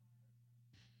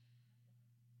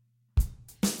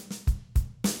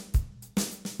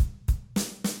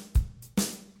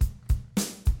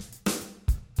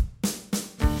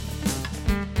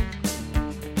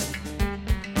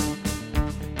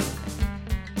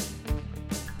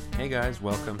Hey guys,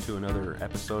 welcome to another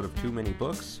episode of Too Many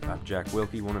Books. I'm Jack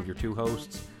Wilkie, one of your two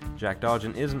hosts. Jack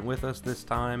Dodgen isn't with us this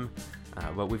time,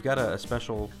 but we've got a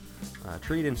special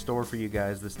treat in store for you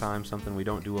guys this time, something we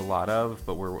don't do a lot of,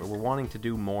 but we're wanting to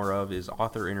do more of is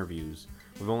author interviews.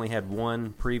 We've only had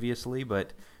one previously,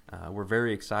 but we're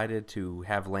very excited to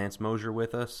have Lance Mosier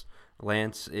with us.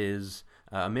 Lance is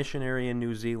a missionary in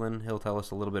New Zealand. He'll tell us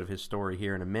a little bit of his story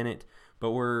here in a minute,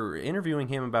 but we're interviewing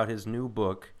him about his new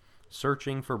book,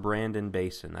 Searching for Brandon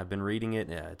Basin. I've been reading it.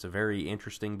 It's a very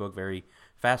interesting book, very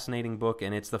fascinating book,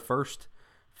 and it's the first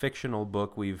fictional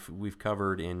book we've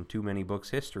covered in Too Many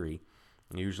Books history.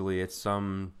 Usually it's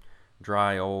some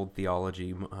dry old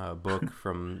theology book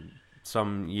from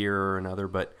some year or another,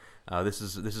 but this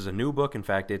is a new book. In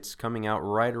fact, it's coming out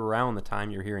right around the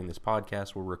time you're hearing this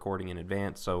podcast. We're recording in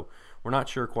advance, so we're not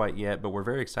sure quite yet, but we're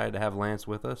very excited to have Lance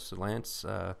with us. Lance,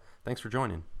 thanks for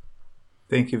joining.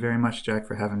 Thank you very much, Jack,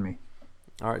 for having me.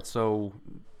 All right, so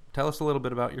tell us a little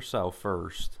bit about yourself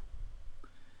first.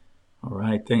 All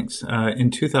right, thanks.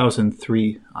 In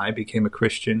 2003, I became a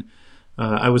Christian.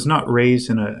 I was not raised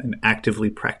in an actively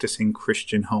practicing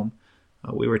Christian home.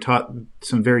 We were taught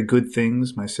some very good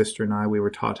things. My sister and I, we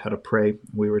were taught how to pray.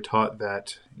 We were taught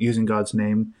that using God's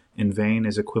name in vain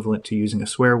is equivalent to using a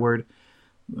swear word.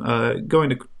 Going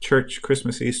to church,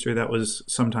 Christmas, Easter, that was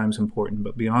sometimes important,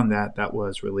 but beyond that, that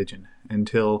was religion.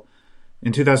 Until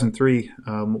in 2003,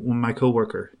 when my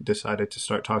coworker decided to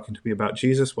start talking to me about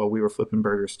Jesus while we were flipping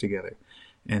burgers together.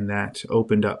 And that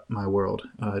opened up my world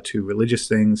to religious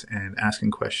things and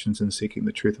asking questions and seeking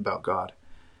the truth about God.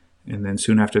 And then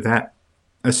soon after that,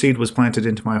 a seed was planted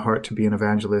into my heart to be an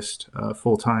evangelist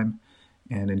full-time.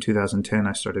 And in 2010,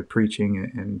 I started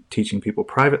preaching and teaching people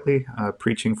privately,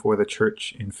 preaching for the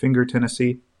church in Finger,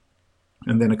 Tennessee.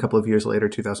 And then a couple of years later,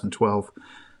 2012,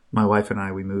 my wife and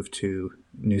I, we moved to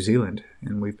New Zealand.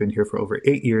 And we've been here for over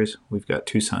 8 years. We've got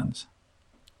 2 sons.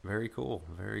 Very cool,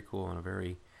 and a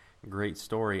very great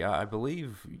story. I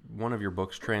believe one of your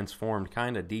books, Transformed,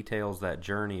 kind of details that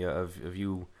journey of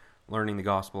you learning the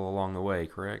gospel along the way,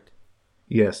 correct?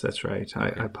 Yes, that's right.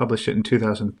 Okay. I published it in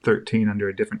 2013 under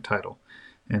a different title.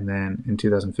 And then in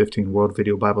 2015, World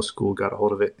Video Bible School got a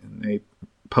hold of it, and they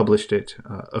published it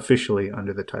officially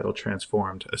under the title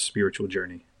Transformed, A Spiritual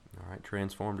Journey. All right,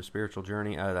 Transformed, A Spiritual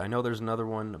Journey. I know there's another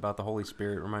one about the Holy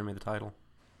Spirit. Remind me of the title.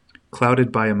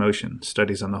 Clouded by Emotion,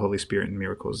 Studies on the Holy Spirit and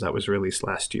Miracles. That was released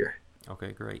last year.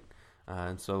 Okay, great.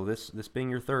 And so this being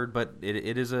your third, but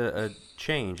it is a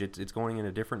change. It's going in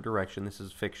a different direction. This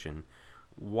is fiction.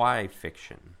 Why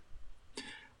fiction?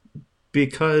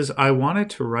 Because I wanted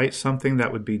to write something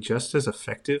that would be just as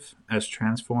effective as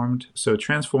Transformed. So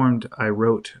Transformed, I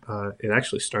wrote, it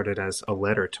actually started as a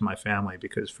letter to my family,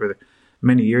 because for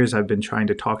many years I've been trying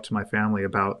to talk to my family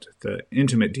about the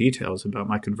intimate details about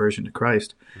my conversion to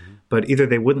Christ. Mm-hmm. But either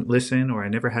they wouldn't listen, or I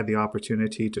never had the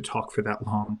opportunity to talk for that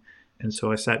long. And so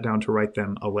I sat down to write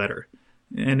them a letter.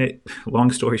 And it,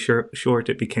 long story short,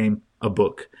 it became a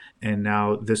book. And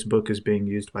now this book is being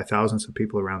used by thousands of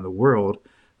people around the world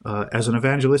as an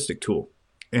evangelistic tool.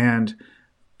 And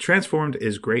Transformed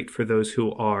is great for those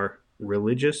who are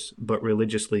religious, but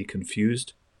religiously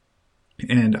confused.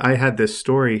 And I had this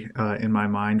story in my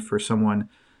mind for someone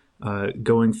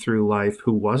going through life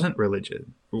who wasn't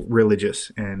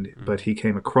religious, but he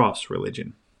came across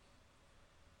religion.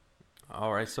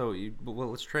 All right, so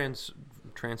let's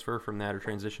transfer from that, or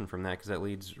transition from that, because that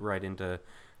leads right into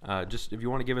just if you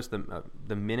want to give us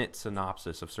the minute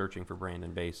synopsis of Searching for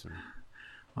Brandon Basin.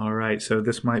 All right, so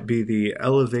this might be the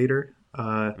elevator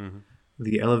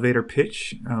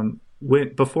pitch.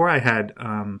 Before I had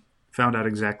found out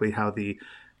exactly how the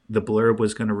blurb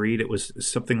was going to read, it was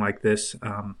something like this.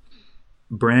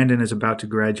 Brandon is about to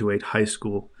graduate high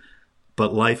school,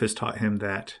 but life has taught him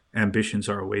that ambitions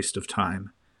are a waste of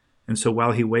time. And so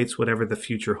while he waits whatever the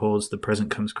future holds, the present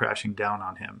comes crashing down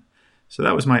on him. So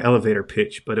that was my elevator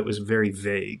pitch, but it was very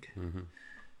vague. Mm-hmm.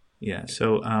 Yeah,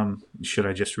 so should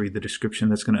I just read the description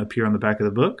that's going to appear on the back of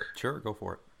the book? Sure, go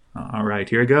for it. All right,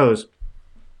 here it goes.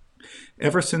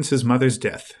 Ever since his mother's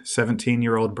death,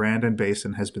 17-year-old Brandon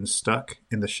Basin has been stuck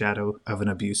in the shadow of an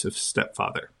abusive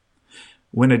stepfather.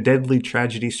 When a deadly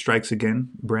tragedy strikes again,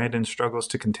 Brandon struggles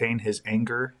to contain his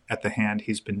anger at the hand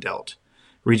he's been dealt,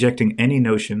 rejecting any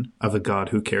notion of a God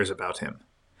who cares about him.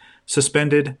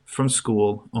 Suspended from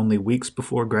school only weeks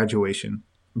before graduation,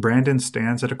 Brandon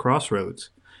stands at a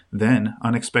crossroads. Then,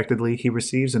 unexpectedly, he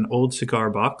receives an old cigar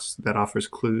box that offers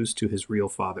clues to his real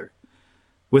father.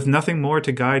 With nothing more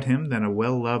to guide him than a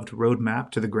well-loved road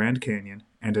map to the Grand Canyon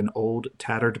and an old,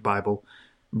 tattered Bible,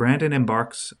 Brandon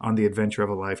embarks on the adventure of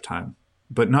a lifetime,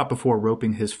 but not before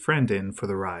roping his friend in for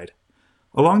the ride.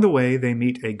 Along the way, they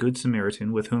meet a Good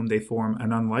Samaritan with whom they form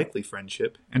an unlikely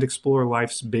friendship and explore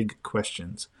life's big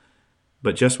questions.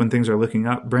 But just when things are looking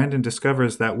up, Brandon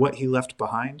discovers that what he left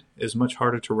behind is much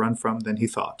harder to run from than he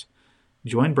thought.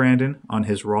 Join Brandon on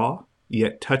his raw,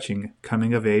 yet touching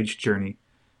coming-of-age journey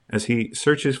as he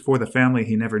searches for the family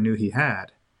he never knew he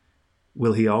had.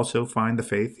 Will he also find the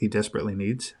faith he desperately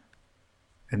needs?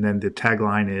 And then the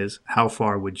tagline is, how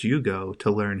far would you go to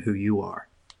learn who you are?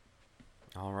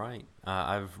 All right.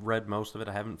 I've read most of it.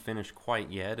 I haven't finished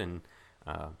quite yet, and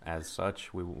as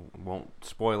such, we won't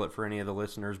spoil it for any of the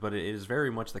listeners, but it is very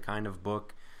much the kind of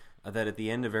book that at the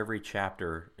end of every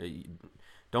chapter,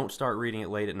 don't start reading it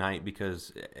late at night,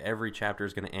 because every chapter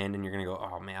is going to end and you're going to go,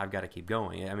 oh man, I've got to keep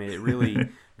going. I mean, it really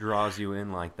draws you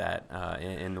in like that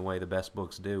in the way the best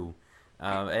books do.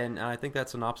 And I think that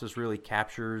synopsis really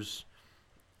captures,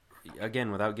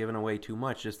 again, without giving away too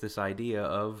much, just this idea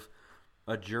of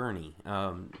a journey.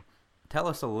 Tell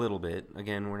us a little bit,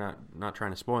 again, we're not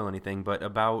trying to spoil anything, but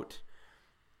about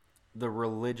the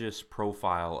religious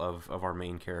profile of our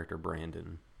main character,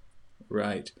 Brandon.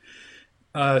 Right.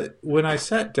 When I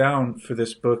sat down for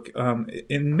this book,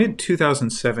 in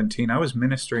mid-2017, I was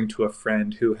ministering to a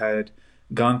friend who had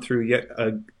gone through yet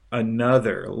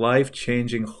another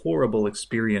life-changing, horrible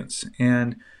experience,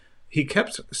 and he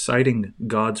kept citing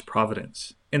God's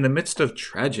providence in the midst of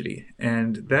tragedy,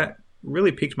 and that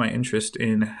really piqued my interest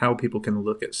in how people can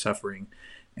look at suffering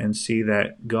and see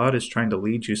that God is trying to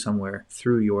lead you somewhere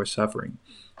through your suffering.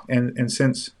 And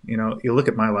since, you look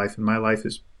at my life, and my life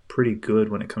is pretty good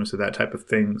when it comes to that type of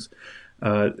things,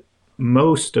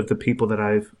 most of the people that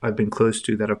I've been close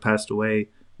to that have passed away,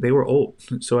 they were old.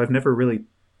 So I've never really,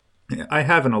 I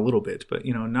haven't a little bit, but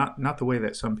not the way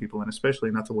that some people, and especially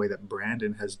not the way that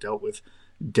Brandon has dealt with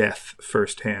death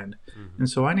firsthand. Mm-hmm. And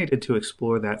so I needed to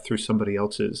explore that through somebody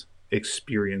else's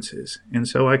experiences. And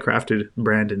so I crafted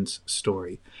Brandon's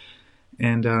story.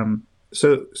 And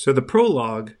so the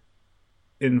prologue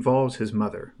involves his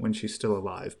mother when she's still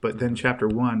alive, but then chapter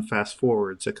 1 fast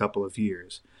forwards a couple of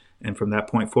years. And from that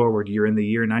point forward, you're in the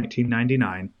year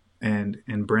 1999,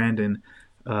 and Brandon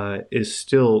is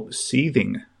still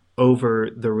seething over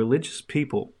the religious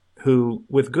people who,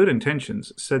 with good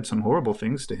intentions, said some horrible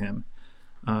things to him.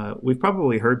 We've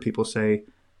probably heard people say,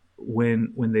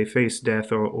 when they face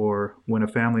death or when a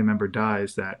family member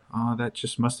dies, that that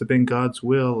just must have been God's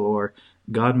will, or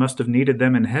God must have needed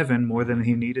them in heaven more than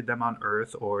he needed them on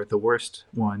earth, or the worst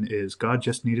one is God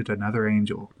just needed another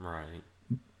angel. Right.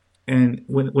 And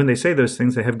when they say those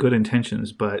things, they have good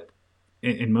intentions, but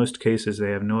in most cases they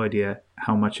have no idea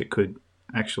how much it could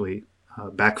actually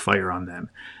backfire on them.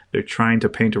 They're trying to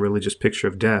paint a religious picture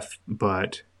of death,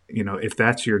 but if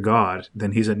that's your God,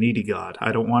 then he's a needy God.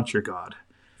 I don't want your God.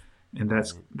 And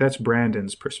that's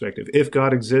Brandon's perspective. If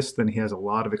God exists, then he has a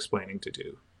lot of explaining to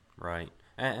do. Right.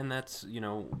 And that's,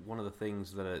 one of the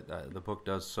things that the book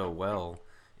does so well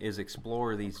is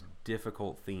explore these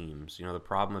difficult themes. The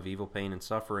problem of evil, pain, and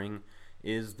suffering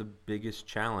is the biggest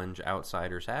challenge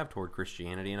outsiders have toward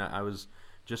Christianity. And I was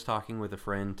just talking with a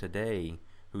friend today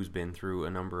who's been through a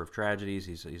number of tragedies.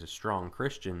 He's a strong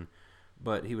Christian.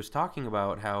 But he was talking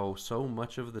about how so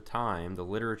much of the time, the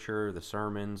literature, the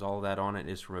sermons, all that on it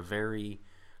is from a very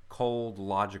cold,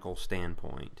 logical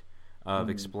standpoint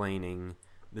of explaining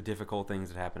the difficult things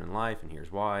that happen in life, and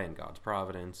here's why, and God's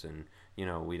providence, and,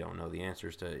 we don't know the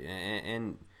answers to,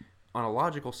 and on a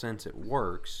logical sense it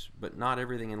works, but not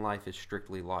everything in life is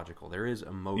strictly logical. There is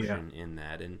emotion in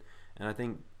that, and I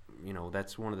think,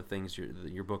 that's one of the things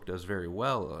your book does very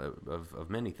well, of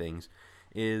many things,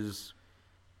 is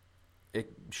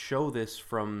show this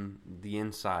from the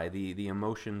inside, the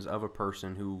emotions of a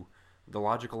person who the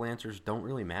logical answers don't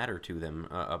really matter to them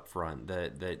up front.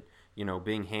 That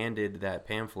being handed that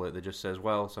pamphlet that just says,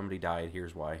 well, somebody died,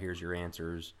 here's why, here's your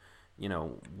answers.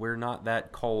 We're not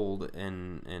that cold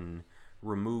and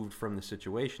removed from the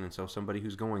situation. And so somebody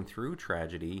who's going through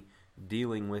tragedy,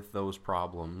 dealing with those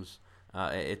problems,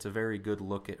 it's a very good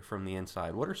look at from the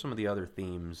inside. What are some of the other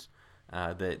themes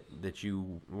that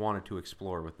you wanted to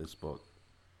explore with this book?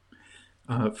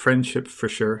 Friendship, for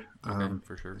sure. Okay,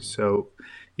 for sure. So,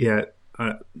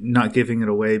 not giving it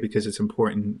away because it's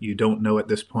important. You don't know at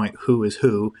this point who is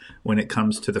who when it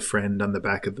comes to the friend on the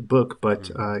back of the book.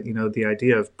 But, the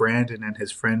idea of Brandon and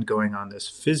his friend going on this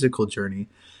physical journey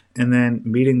and then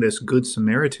meeting this Good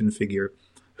Samaritan figure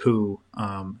who,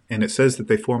 and it says that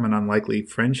they form an unlikely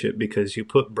friendship because you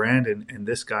put Brandon and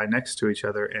this guy next to each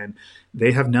other and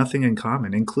they have nothing in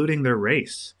common, including their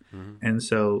race. Mm-hmm. And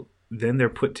so then they're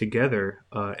put together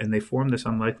and they form this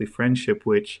unlikely friendship,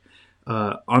 which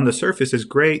on the surface is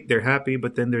great. They're happy,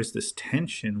 but then there's this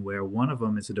tension where one of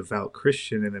them is a devout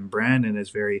Christian, and then Brandon is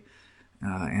very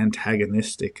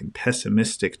antagonistic and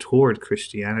pessimistic toward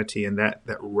Christianity, and that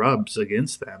rubs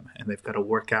against them, and they've got to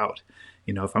work out,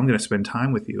 if I'm going to spend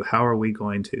time with you, how are we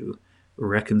going to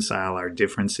reconcile our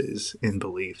differences in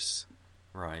beliefs?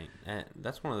 Right. And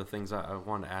that's one of the things I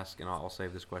wanted to ask, and I'll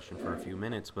save this question for a few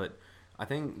minutes, but I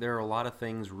think there are a lot of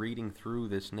things reading through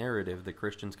this narrative that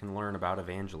Christians can learn about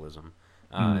evangelism.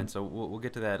 And so we'll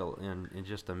get to that in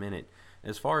just a minute.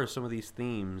 As far as some of these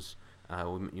themes,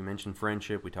 you mentioned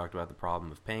friendship. We talked about the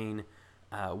problem of pain.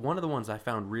 One of the ones I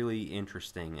found really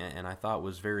interesting and I thought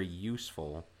was very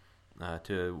useful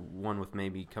to one with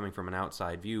maybe coming from an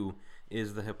outside view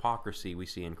is the hypocrisy we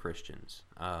see in Christians.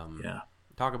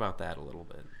 Talk about that a little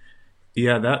bit.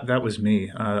 Yeah, that was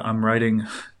me. I'm writing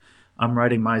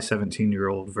my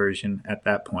 17-year-old version at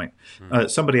that point.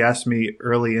 Somebody asked me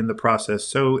early in the process,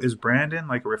 so is Brandon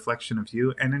like a reflection of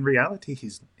you? And in reality,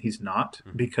 he's not,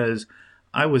 because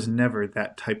I was never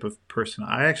that type of person.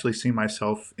 I actually see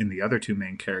myself in the other two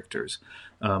main characters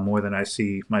more than I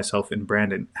see myself in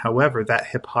Brandon. However, that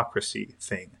hypocrisy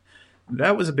thing,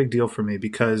 that was a big deal for me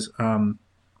because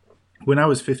when I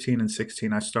was 15 and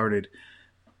 16, I started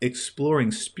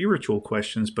exploring spiritual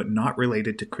questions, but not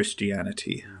related to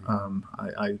Christianity.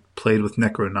 I played with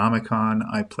Necronomicon,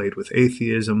 I played with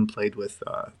atheism, played with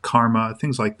karma,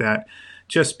 things like that,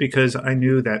 just because I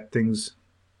knew that things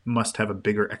must have a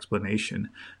bigger explanation.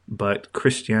 But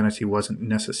Christianity wasn't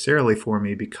necessarily for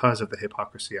me because of the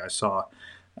hypocrisy I saw.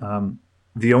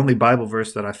 The only Bible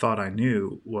verse that I thought I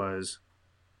knew was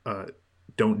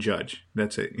don't judge.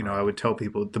 That's it. I would tell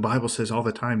people the Bible says all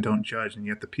the time, don't judge. And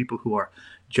yet the people who are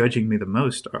judging me the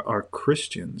most are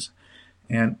Christians.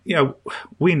 And,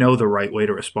 we know the right way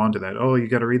to respond to that. Oh, you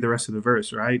got to read the rest of the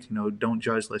verse, right? Don't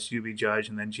judge lest you be judged.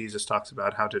 And then Jesus talks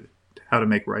about how to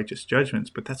make righteous judgments.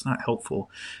 But that's not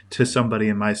helpful to somebody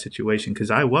in my situation,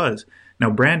 because I was. Now,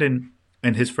 Brandon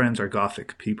and his friends are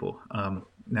Gothic people.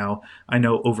 Now, I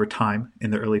know over time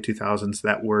in the early 2000s,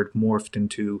 that word morphed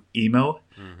into emo.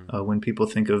 When people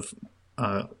think of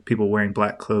people wearing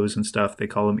black clothes and stuff, they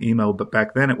call them emo. But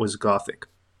back then it was Gothic.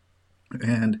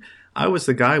 And I was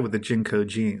the guy with the Jinko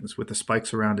jeans, with the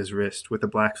spikes around his wrist, with the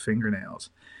black fingernails.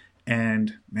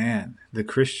 And man, the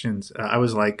Christians, I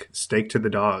was like steak to the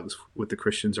dogs with the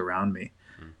Christians around me.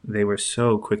 They were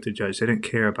so quick to judge. They didn't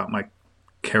care about my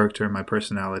character and my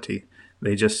personality.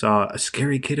 They just saw a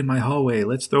scary kid in my hallway.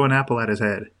 Let's throw an apple at his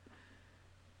head.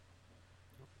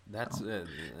 That's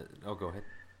go ahead.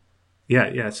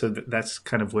 Yeah. So that's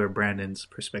kind of where Brandon's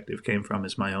perspective came from,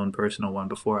 is my own personal one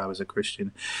before I was a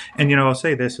Christian. And I'll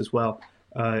say this as well.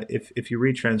 If you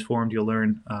read Transformed, you'll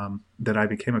learn that I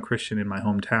became a Christian in my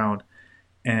hometown.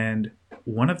 And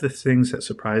one of the things that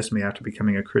surprised me after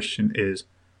becoming a Christian is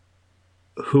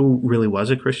who really was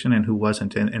a Christian and who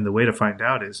wasn't. And the way to find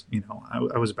out is,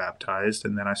 I was baptized,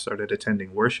 and then I started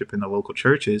attending worship in the local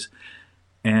churches.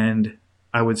 And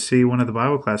I would see one of the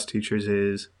Bible class teachers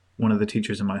is one of the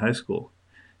teachers in my high school.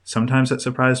 Sometimes that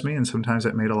surprised me, and sometimes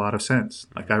that made a lot of sense.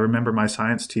 Like, I remember my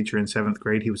science teacher in 7th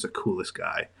grade, he was the coolest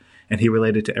guy, and he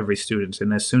related to every student.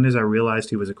 And as soon as I realized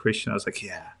he was a Christian, I was like,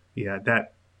 yeah,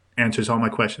 that answers all my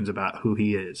questions about who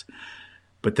he is.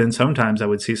 But then sometimes I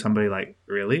would see somebody like,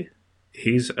 really?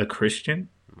 He's a Christian?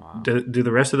 Wow. Do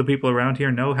the rest of the people around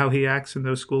here know how he acts in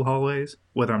those school hallways,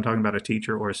 whether I'm talking about a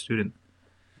teacher or a student?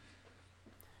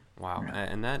 Wow.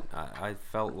 And that, I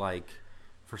felt like,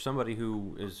 for somebody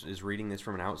who is reading this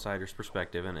from an outsider's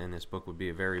perspective, and this book would be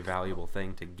a very valuable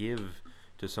thing to give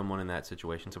to someone in that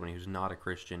situation, somebody who's not a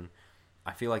Christian,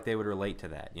 I feel like they would relate to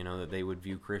that, that they would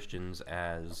view Christians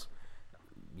as,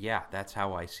 that's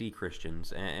how I see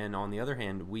Christians. And on the other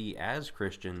hand, we as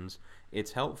Christians,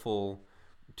 it's helpful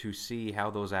to see how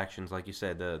those actions, like you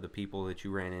said, the people that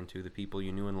you ran into, the people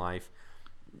you knew in life,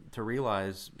 to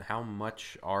realize how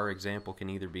much our example can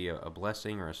either be a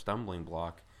blessing or a stumbling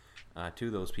block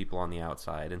to those people on the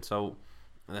outside. And so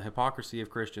the hypocrisy of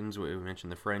Christians, we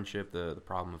mentioned the friendship, the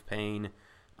problem of pain.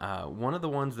 One of the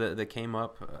ones that came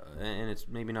up, and it's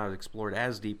maybe not explored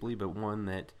as deeply, but one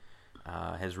that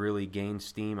has really gained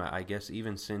steam, I guess,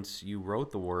 even since you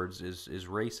wrote the words, is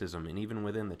racism. And even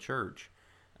within the church,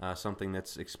 something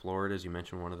that's explored, as you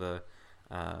mentioned, one of the,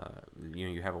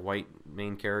 you have a white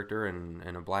main character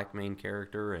and a black main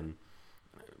character. And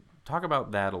talk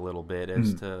about that a little bit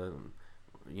as to,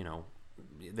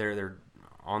 they're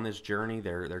on this journey,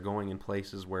 they're going in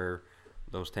places where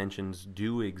those tensions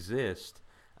do exist.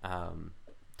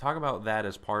 Talk about that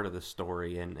as part of the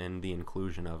story and the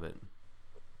inclusion of it.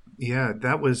 Yeah,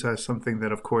 that was something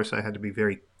that, of course, I had to be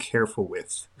very careful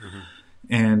with.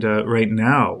 And right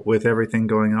now, with everything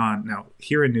going on, now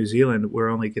here in New Zealand, we're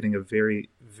only getting a very,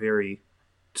 very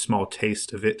small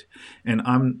taste of it. And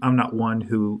I'm not one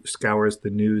who scours the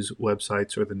news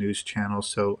websites or the news channels,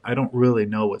 so I don't really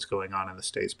know what's going on in the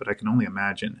States, but I can only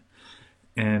imagine.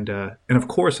 And of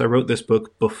course, I wrote this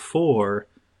book before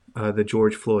the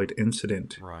George Floyd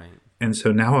incident, Right. and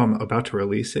so now I'm about to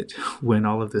release it when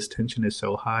all of this tension is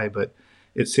so high. But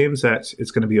it seems that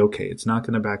it's going to be okay. It's not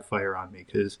going to backfire on me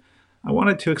because I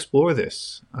wanted to explore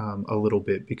this a little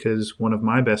bit because one of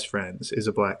my best friends is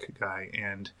a black guy,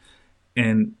 and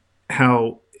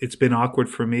how it's been awkward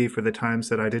for me for the times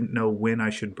that I didn't know when I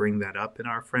should bring that up in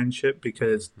our friendship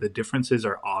because the differences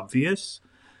are obvious,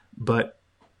 but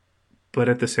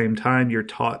at the same time you're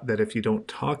taught that if you don't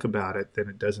talk about it then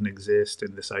it doesn't exist,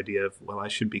 and this idea of, well, I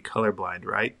should be colorblind,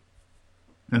 right?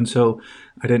 And so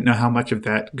I didn't know how much of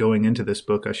that going into this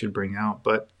book I should bring out,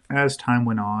 but as time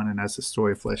went on and as the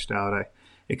story fleshed out,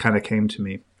 it kind of came to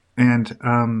me. And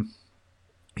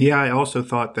yeah, I also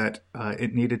thought that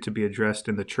it needed to be addressed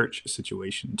in the church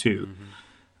situation too.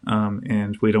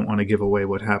 And we don't want to give away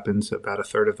what happens about a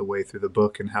third of the way through the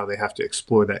book and how they have to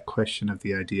explore that question of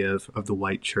the idea of the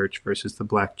white church versus the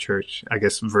black church. I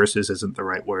guess versus isn't the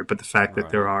right word, but the fact that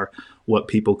there are what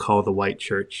people call the white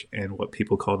church and what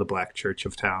people call the black church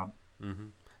of town. Mm-hmm.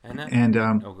 And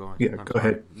that, Oh, go ahead. yeah, I'm go sorry.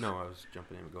 ahead. No, I was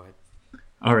jumping in. Go ahead.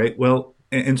 All right. Well,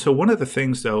 and so one of the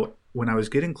things, though, when I was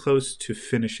getting close to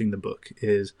finishing the book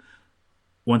is,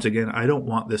 once again, I don't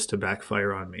want this to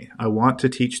backfire on me. I want to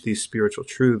teach these spiritual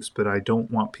truths, but I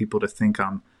don't want people to think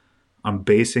I'm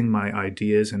basing my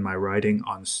ideas and my writing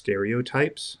on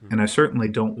stereotypes. Mm-hmm. And I certainly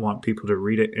don't want people to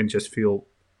read it and just feel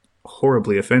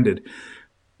horribly offended.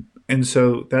 And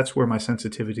so that's where my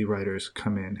sensitivity writers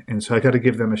come in. And so I got to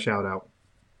give them a shout out.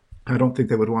 I don't think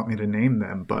they would want me to name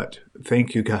them, but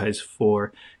thank you guys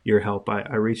for your help.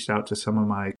 I reached out to some of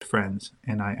my friends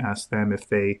and I asked them if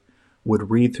they would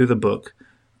read through the book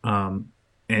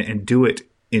and do it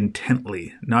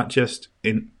intently, not just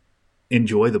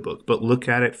enjoy the book, but look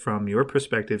at it from your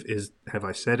perspective. Have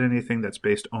I said anything that's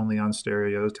based only on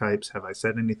stereotypes? Have I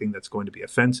said anything that's going to be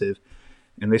offensive?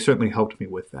 And they certainly helped me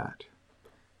with that.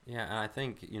 Yeah, and I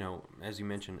think, as you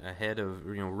mentioned, ahead of,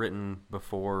 written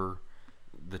before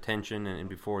the tension and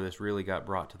before this really got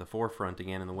brought to the forefront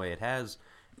again in the way it has,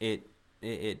 it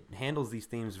handles these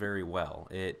themes very well.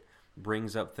 It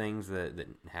brings up things that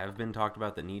have been talked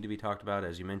about, that need to be talked about,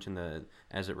 as you mentioned,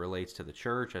 as it relates to the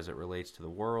church, as it relates to the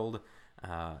world.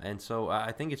 And so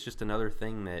I think it's just another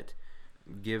thing that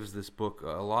gives this book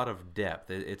a lot of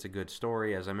depth. It's a good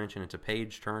story. As I mentioned, it's a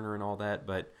page-turner and all that,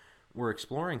 but we're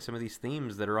exploring some of these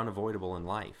themes that are unavoidable in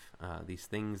life, these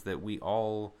things that we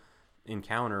all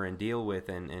encounter and deal with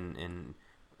and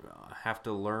have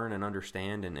to learn and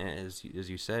understand. And as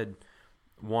you said,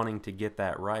 wanting to get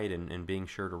that right and being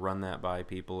sure to run that by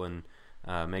people and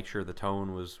make sure the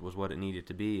tone was what it needed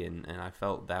to be. And I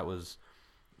felt that was,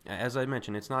 as I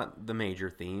mentioned, it's not the major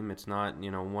theme. It's not,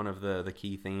 one of the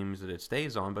key themes that it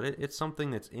stays on, but it's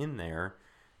something that's in there.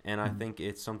 And I think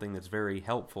it's something that's very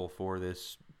helpful for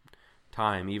this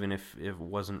time, even if it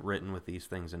wasn't written with these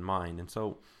things in mind. And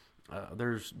so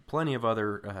there's plenty of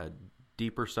other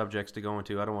deeper subjects to go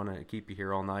into. I don't want to keep you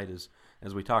here all night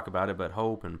as we talk about it, but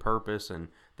hope and purpose and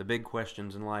the big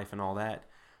questions in life and all that.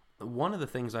 One of the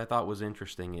things I thought was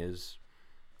interesting is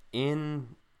in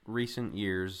recent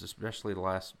years, especially the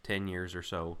last 10 years or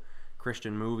so,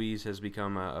 Christian movies has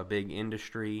become a big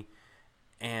industry,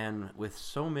 and with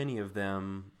so many of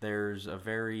them, there's a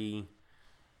very,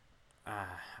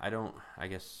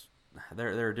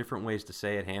 there are different ways to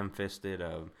say it, ham-fisted,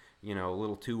 a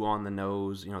little too on the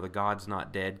nose, the God's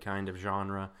not dead kind of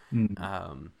genre.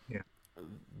 Yeah.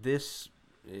 This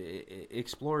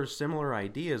explores similar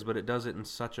ideas, but it does it in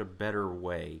such a better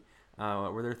way.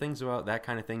 Were there things about that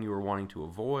kind of thing you were wanting to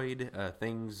avoid?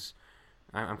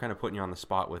 I'm kind of putting you on the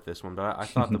spot with this one, but I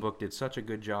thought the book did such a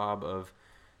good job of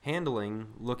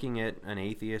looking at an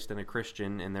atheist and a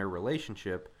Christian and their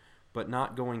relationship, but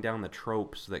not going down the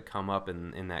tropes that come up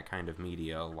in that kind of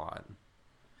media a lot.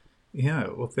 Yeah,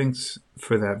 well, thanks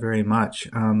for that very much.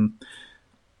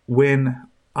 When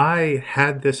I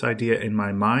had this idea in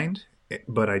my mind,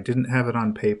 but I didn't have it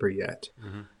on paper yet,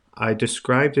 I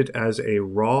described it as a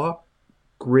raw,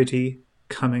 gritty,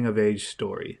 coming-of-age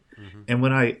story. And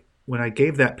when I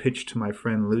gave that pitch to my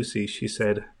friend Lucy, she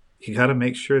said, you got to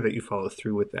make sure that you follow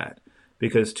through with that,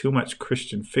 because too much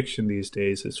Christian fiction these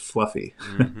days is fluffy.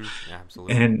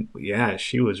 Absolutely. And yeah,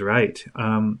 she was right.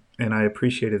 And And I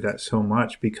appreciated that so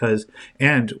much because,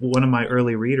 and one of my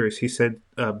early readers, he said,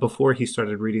 before he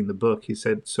started reading the book, he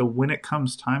said, so when it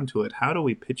comes time to it, how do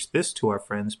we pitch this to our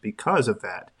friends because of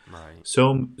that? Right.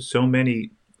 So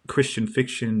many Christian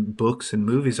fiction books and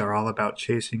movies are all about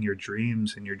chasing your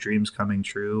dreams and your dreams coming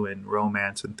true and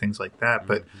romance and things like that.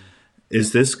 But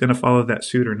is this going to follow that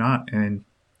suit or not? And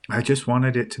I just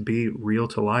wanted it to be real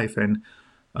to life. And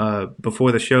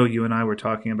before the show, you and I were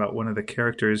talking about one of the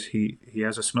characters. He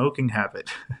has a smoking habit.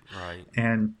 Right.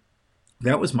 And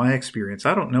that was my experience.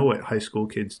 I don't know what high school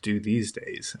kids do these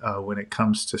days when it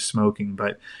comes to smoking,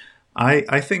 but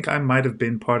I think I might have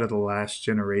been part of the last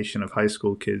generation of high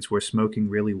school kids where smoking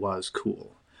really was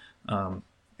cool.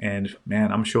 And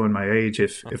man, I'm showing my age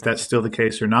if that's still the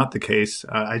case or not the case.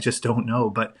 I just don't know.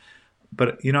 But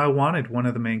I wanted one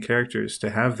of the main characters to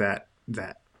have that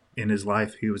in his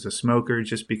life. He was a smoker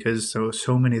just because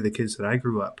so many of the kids that I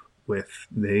grew up with,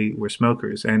 they were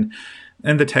smokers. And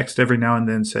the text every now and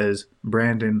then says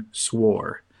Brandon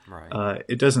swore. Right.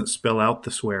 It doesn't spell out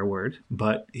the swear word,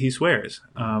 but he swears.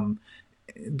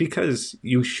 Because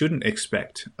you shouldn't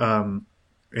expect a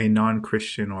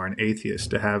non-Christian or an atheist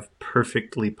to have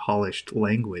perfectly polished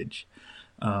language.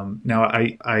 Now,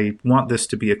 I want this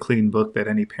to be a clean book that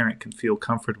any parent can feel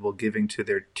comfortable giving to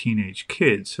their teenage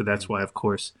kids. So that's why, of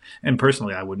course, and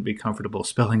personally, I wouldn't be comfortable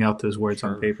spelling out those words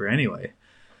on paper anyway.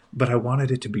 But I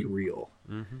wanted it to be real.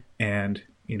 And,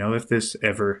 if this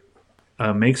ever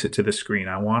makes it to the screen,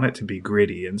 I want it to be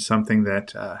gritty and something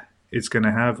that it's going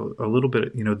to have a little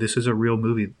bit, this is a real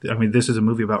movie. I mean, this is a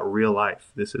movie about real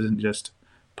life. This isn't just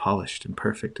polished and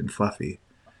perfect and fluffy.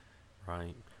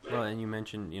 Right. Well, and you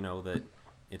mentioned, that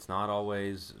it's not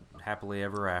always happily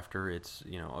ever after. It's,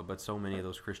 but so many of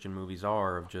those Christian movies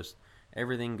are of just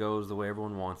everything goes the way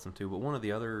everyone wants them to. But one of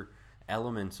the other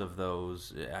elements of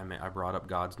those, I brought up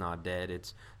God's Not Dead.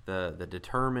 It's the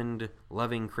determined,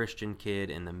 loving Christian kid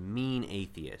and the mean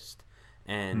atheist.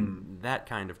 And that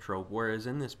kind of trope. Whereas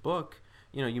in this book,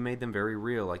 you made them very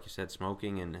real, like you said,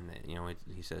 smoking, and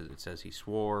it says he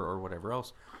swore or whatever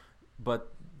else.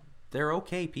 But they're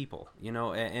okay people,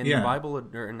 and the Bible,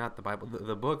 or not the Bible,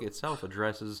 the book itself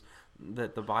addresses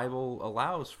that the Bible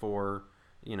allows for,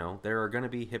 there are going to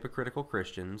be hypocritical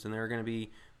Christians, and there are going to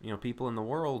be, people in the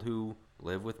world who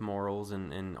live with morals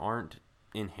and aren't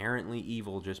inherently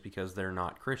evil just because they're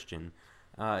not Christian.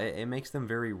 It makes them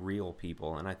very real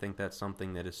people, and I think that's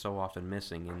something that is so often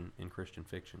missing in Christian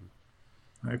fiction.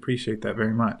 I appreciate that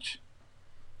very much.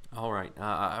 All right.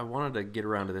 I wanted to get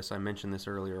around to this. I mentioned this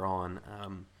earlier on.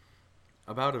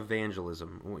 About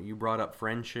evangelism. You brought up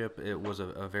friendship. It was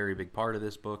a very big part of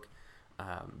this book.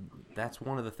 That's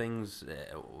one of the things.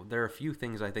 There are a few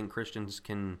things I think Christians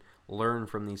can learn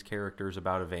from these characters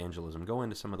about evangelism. Go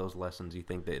into some of those lessons you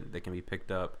think that can be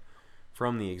picked up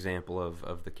from the example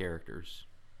of the characters.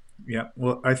 Yeah,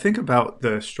 well, I think about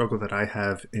the struggle that I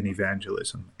have in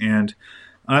evangelism, and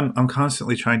I'm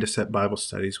constantly trying to set Bible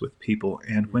studies with people.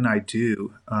 And when I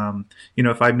do,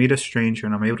 if I meet a stranger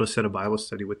and I'm able to set a Bible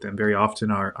study with them, very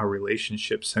often our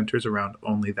relationship centers around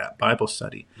only that Bible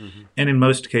study. And in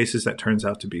most cases, that turns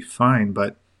out to be fine.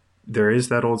 But there is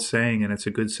that old saying, and it's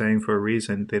a good saying for a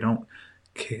reason: they don't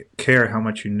care how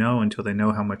much you know until they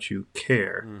know how much you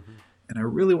care. And I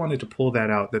really wanted to pull that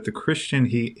out, that the Christian,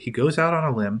 he goes out on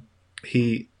a limb,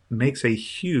 he makes a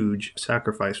huge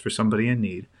sacrifice for somebody in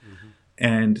need.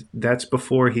 And that's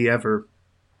before he ever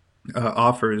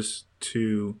offers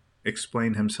to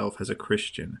explain himself as a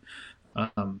Christian.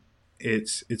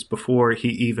 It's before he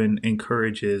even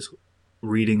encourages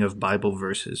reading of Bible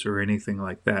verses or anything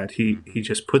like that. He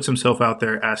just puts himself out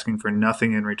there asking for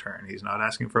nothing in return. He's not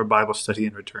asking for a Bible study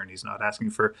in return. He's not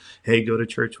asking for, hey, go to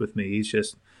church with me. He's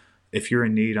just, if you're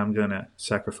in need, I'm going to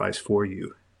sacrifice for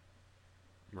you.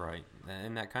 Right.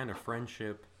 And that kind of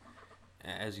friendship,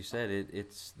 as you said,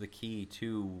 it's the key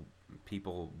to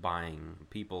people buying,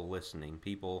 people listening,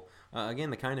 people, again,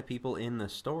 the kind of people in the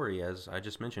story, as I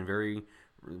just mentioned, very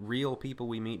real people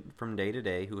we meet from day to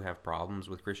day who have problems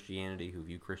with Christianity, who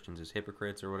view Christians as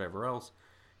hypocrites or whatever else.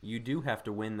 You do have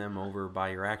to win them over by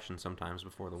your actions sometimes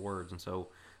before the words. And so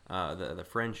the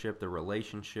friendship, the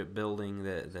relationship building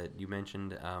that you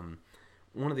mentioned,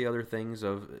 one of the other things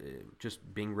of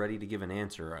just being ready to give an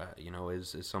answer,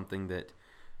 is something that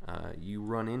you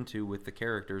run into with the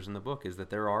characters in the book, is that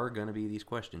there are going to be these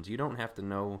questions. You don't have to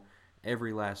know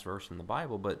every last verse in the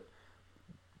Bible, but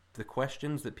the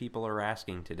questions that people are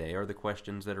asking today are the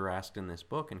questions that are asked in this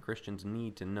book, and Christians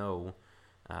need to know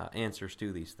answers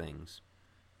to these things.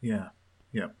 Yeah.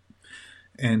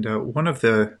 And one of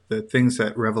the things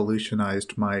that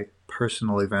revolutionized my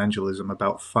personal evangelism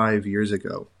about 5 years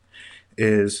ago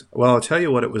is, well, I'll tell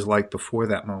you what it was like before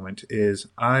that moment is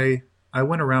I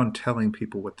went around telling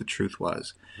people what the truth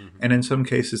was. Mm-hmm. And in some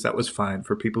cases that was fine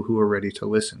for people who were ready to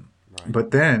listen. Right.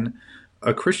 But then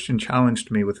a Christian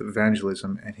challenged me with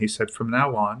evangelism, and he said, from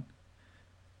now on,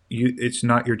 it's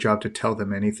not your job to tell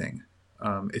them anything.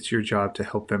 It's your job to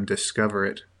help them discover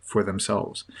it for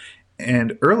themselves.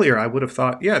 And earlier, I would have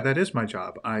thought, yeah, that is my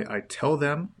job. I tell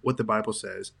them what the Bible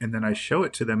says, and then I show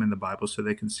it to them in the Bible so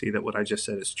they can see that what I just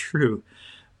said is true.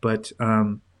 But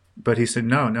he said,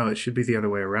 no, it should be the other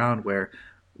way around, where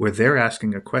they're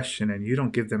asking a question and you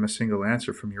don't give them a single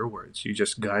answer from your words. You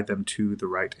just guide them to the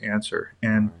right answer.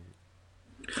 And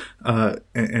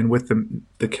with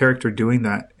the character doing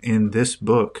that in this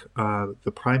book,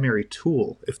 the primary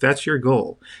tool, if that's your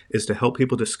goal, is to help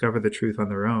people discover the truth on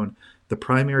their own. The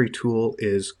primary tool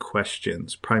is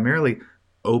questions, primarily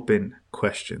open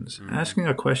questions. Mm-hmm. Asking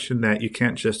a question that you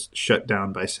can't just shut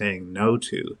down by saying no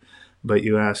to, but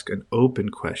you ask an open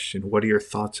question. What are your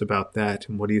thoughts about that?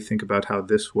 And what do you think about how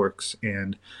this works?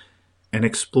 And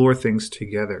explore things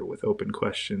together with open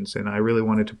questions. And I really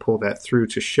wanted to pull that through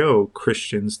to show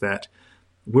Christians that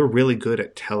we're really good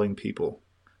at telling people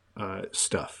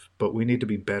stuff, but we need to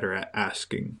be better at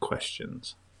asking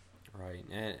questions. Right.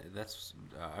 And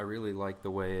I really like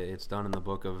the way it's done in the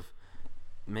book of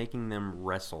making them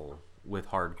wrestle with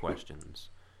hard questions.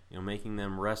 Making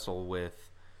them wrestle with,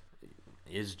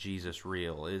 is Jesus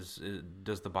real?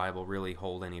 Does the Bible really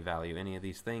hold any value? Any of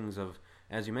these things of,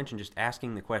 as you mentioned, just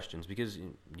asking the questions, because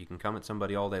you can come at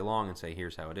somebody all day long and say,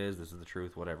 here's how it is, this is the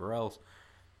truth, whatever else.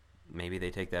 Maybe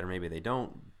they take that or maybe they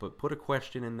don't, but put a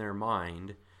question in their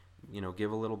mind,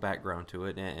 give a little background to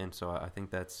it, and so I think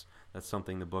that's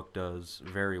something the book does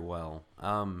very well.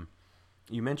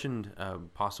 You mentioned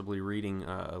possibly reading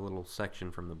a little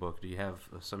section from the book. Do you have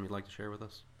some you'd like to share with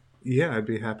us? Yeah, I'd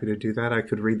be happy to do that. I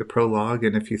could read the prologue,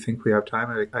 and if you think we have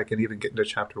time, I can even get into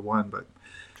chapter 1. But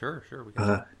Sure, we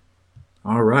can.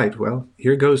 All right, well,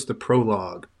 here goes the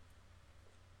prologue.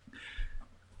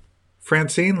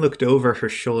 Francine looked over her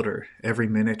shoulder every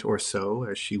minute or so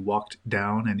as she walked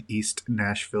down an East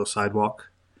Nashville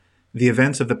sidewalk. The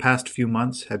events of the past few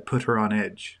months had put her on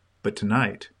edge, but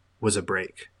tonight was a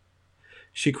break.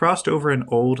 She crossed over an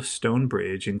old stone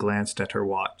bridge and glanced at her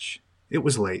watch. It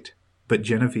was late, but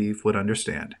Genevieve would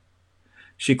understand.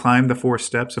 She climbed the 4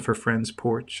 steps of her friend's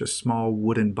porch, a small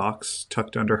wooden box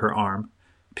tucked under her arm,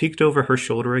 peeked over her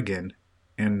shoulder again,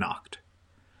 and knocked.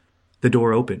 The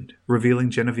door opened, revealing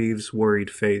Genevieve's worried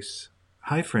face.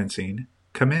 "Hi, Francine.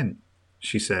 Come in,"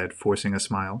 she said, forcing a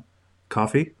smile.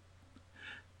 "Coffee?"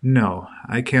 "No,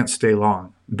 I can't stay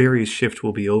long. Barry's shift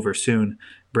will be over soon.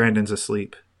 Brandon's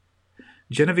asleep."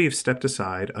 Genevieve stepped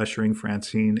aside, ushering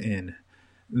Francine in.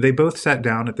 They both sat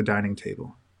down at the dining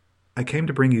table. "I came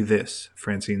to bring you this,"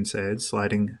 Francine said,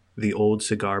 sliding the old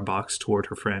cigar box toward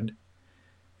her friend.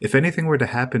 "If anything were to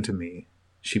happen to me,"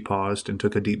 she paused and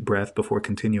took a deep breath before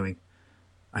continuing,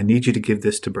 "I need you to give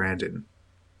this to Brandon."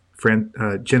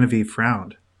 Genevieve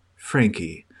frowned.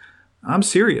 "Frankie, I'm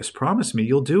serious. Promise me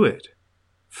you'll do it."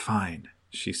 "Fine,"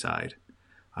 she sighed.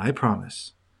 "I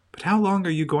promise. But how long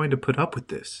are you going to put up with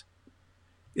this?"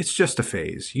 "It's just a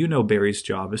phase. You know Barry's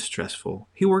job is stressful.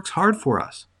 He works hard for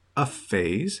us." "A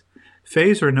phase?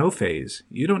 Phase or no phase,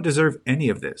 you don't deserve any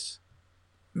of this."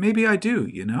 "Maybe I do,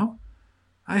 you know?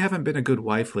 I haven't been a good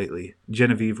wife lately."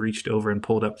 Genevieve reached over and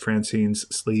pulled up Francine's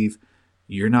sleeve.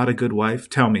 "You're not a good wife?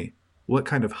 Tell me, what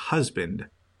kind of husband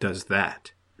does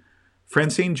that?"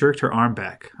 Francine jerked her arm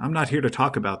back. "I'm not here to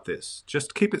talk about this.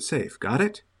 Just keep it safe, got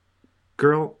it?"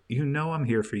 "Girl, you know I'm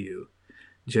here for you,"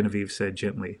 Genevieve said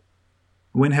gently.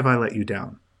 "When have I let you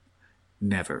down?"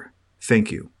 "Never.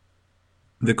 Thank you."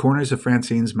 The corners of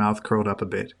Francine's mouth curled up a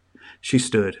bit. She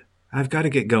stood. "I've got to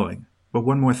get going. But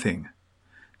one more thing."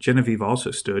 Genevieve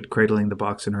also stood, cradling the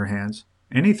box in her hands.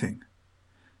 "Anything."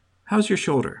 "How's your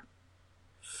shoulder?"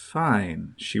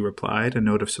 "Fine," she replied, a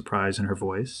note of surprise in her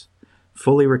voice.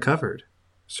 "Fully recovered.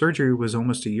 Surgery was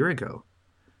almost a year ago."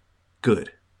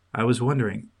 "Good. I was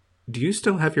wondering, do you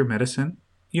still have your medicine?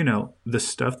 You know, the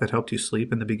stuff that helped you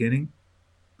sleep in the beginning?"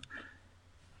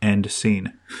 End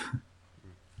scene.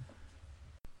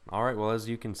 All right, well, as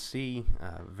you can see,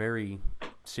 very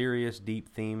serious, deep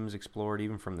themes explored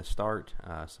even from the start.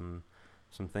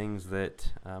 Some things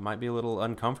that might be a little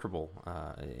uncomfortable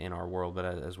in our world, but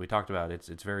as we talked about,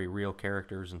 it's very real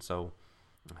characters, and so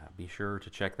be sure to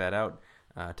check that out.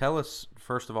 Tell us,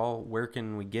 first of all, where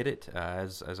can we get it?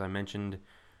 As I mentioned,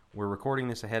 we're recording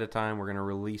this ahead of time. We're going to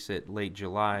release it late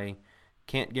July.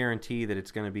 Can't guarantee that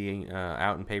it's going to be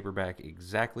out in paperback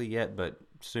exactly yet, but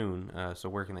soon. So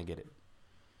where can they get it?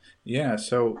 Yeah,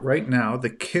 so right now the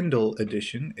Kindle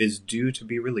edition is due to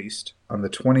be released on the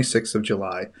 26th of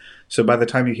July. So by the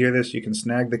time you hear this, you can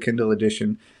snag the Kindle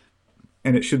edition,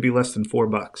 and it should be less than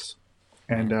 $4.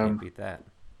 And Man, can't beat that.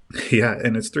 yeah,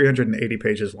 and it's 380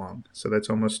 pages long. So that's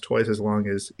almost twice as long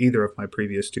as either of my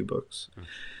previous two books.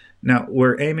 Now,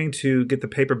 we're aiming to get the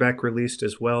paperback released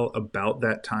as well about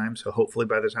that time. So hopefully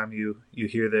by the time you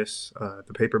hear this,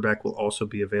 the paperback will also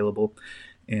be available.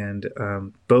 And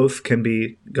both can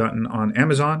be gotten on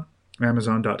Amazon,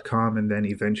 Amazon.com, and then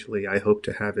eventually I hope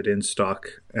to have it in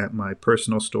stock at my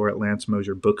personal store at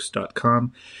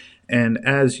LanceMosierBooks.com. And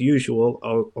as usual,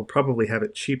 I'll probably have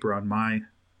it cheaper on my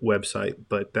website,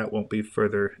 but that won't be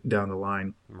further down the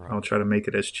line. Right. I'll try to make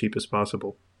it as cheap as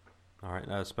possible. All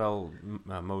right. Spell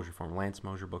Mosier for me.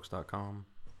 LanceMosierBooks.com.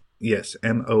 Yes,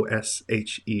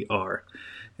 Mosher.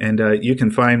 And you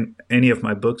can find any of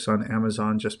my books on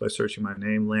Amazon just by searching my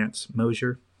name, Lance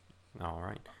Mosier. All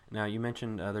right. Now, you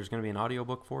mentioned there's going to be an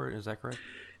audiobook for it. Is that correct?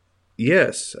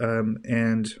 Yes,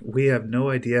 and we have no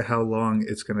idea how long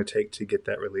it's going to take to get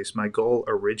that released. My goal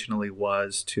originally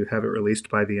was to have it released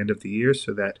by the end of the year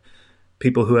so that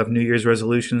people who have New Year's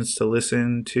resolutions to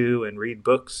listen to and read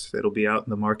books, it'll be out in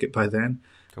the market by then.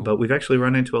 Cool. But we've actually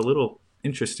run into a little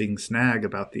interesting snag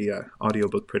about the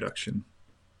audiobook production.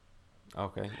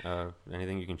 Okay.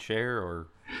 Anything you can share or?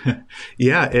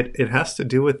 Yeah, it has to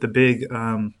do with the big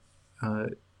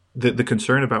the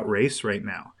concern about race right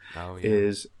now. Oh, yeah.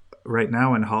 Is right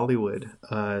now in Hollywood,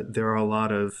 there are a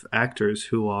lot of actors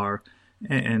who are,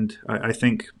 and I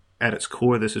think at its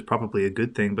core this is probably a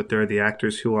good thing, but there are the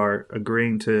actors who are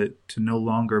agreeing to no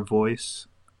longer voice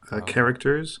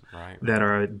characters Right. that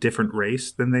are a different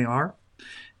race than they are.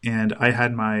 And I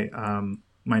had my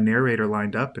my narrator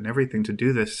lined up and everything to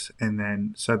do this, and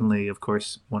then suddenly, of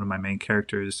course, one of my main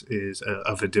characters is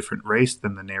of a different race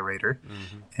than the narrator,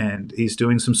 and he's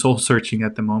doing some soul searching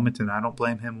at the moment, and I don't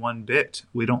blame him one bit.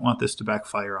 We don't want this to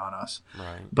backfire on us.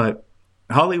 Right. But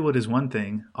Hollywood is one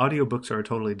thing. Audiobooks are a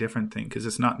totally different thing because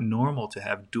it's not normal to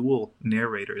have dual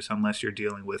narrators unless you're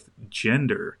dealing with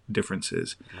gender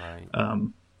differences. Right.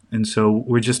 And so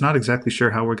we're just not exactly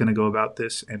sure how we're going to go about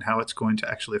this and how it's going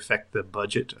to actually affect the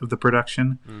budget of the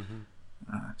production.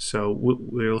 So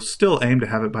we'll still aim to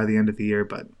have it by the end of the year,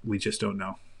 but we just don't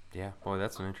know. Yeah, boy,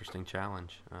 that's an interesting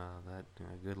challenge.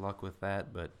 Good luck with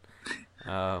that. But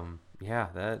yeah,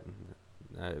 that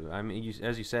I mean,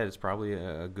 as you said, it's probably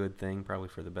a good thing, probably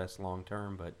for the best long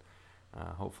term. But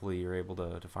hopefully, you're able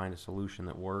to find a solution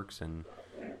that works and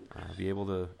be able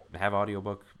to have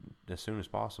audiobook as soon as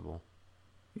possible.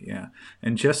 Yeah.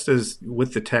 And just as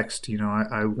with the text,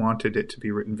 I wanted it to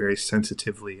be written very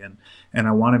sensitively, and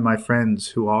I wanted my friends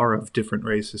who are of different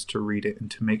races to read it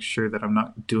and to make sure that I'm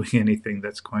not doing anything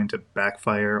that's going to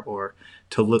backfire or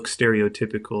to look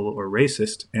stereotypical or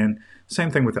racist. And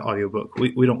same thing with the audiobook.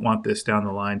 We don't want this down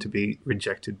the line to be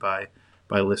rejected by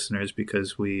listeners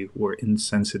because we were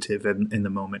insensitive in the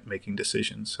moment making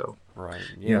decisions. So right.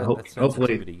 Yeah, that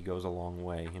sensitivity goes a long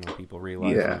way. People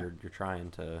realize that you're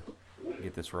trying to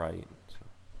get this right.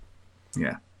 So.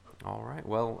 Yeah. All right.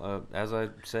 Well, as I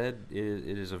said, it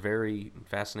is a very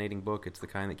fascinating book. It's the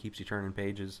kind that keeps you turning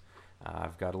pages.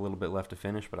 I've got a little bit left to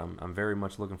finish, but I'm very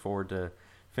much looking forward to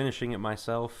finishing it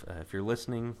myself. If you're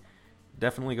listening,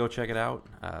 definitely go check it out.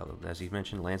 As you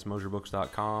mentioned,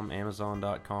 LanceMosierBooks.com,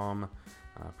 Amazon.com.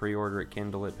 Pre-order it,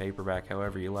 Kindle it, paperback,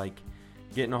 however you like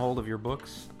getting a hold of your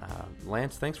books.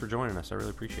 Lance, thanks for joining us. I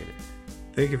really appreciate it.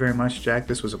 Thank you very much, Jack.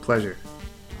 This was a pleasure.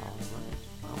 All right.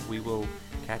 Well, we will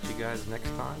catch you guys next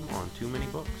time on Too Many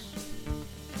Books.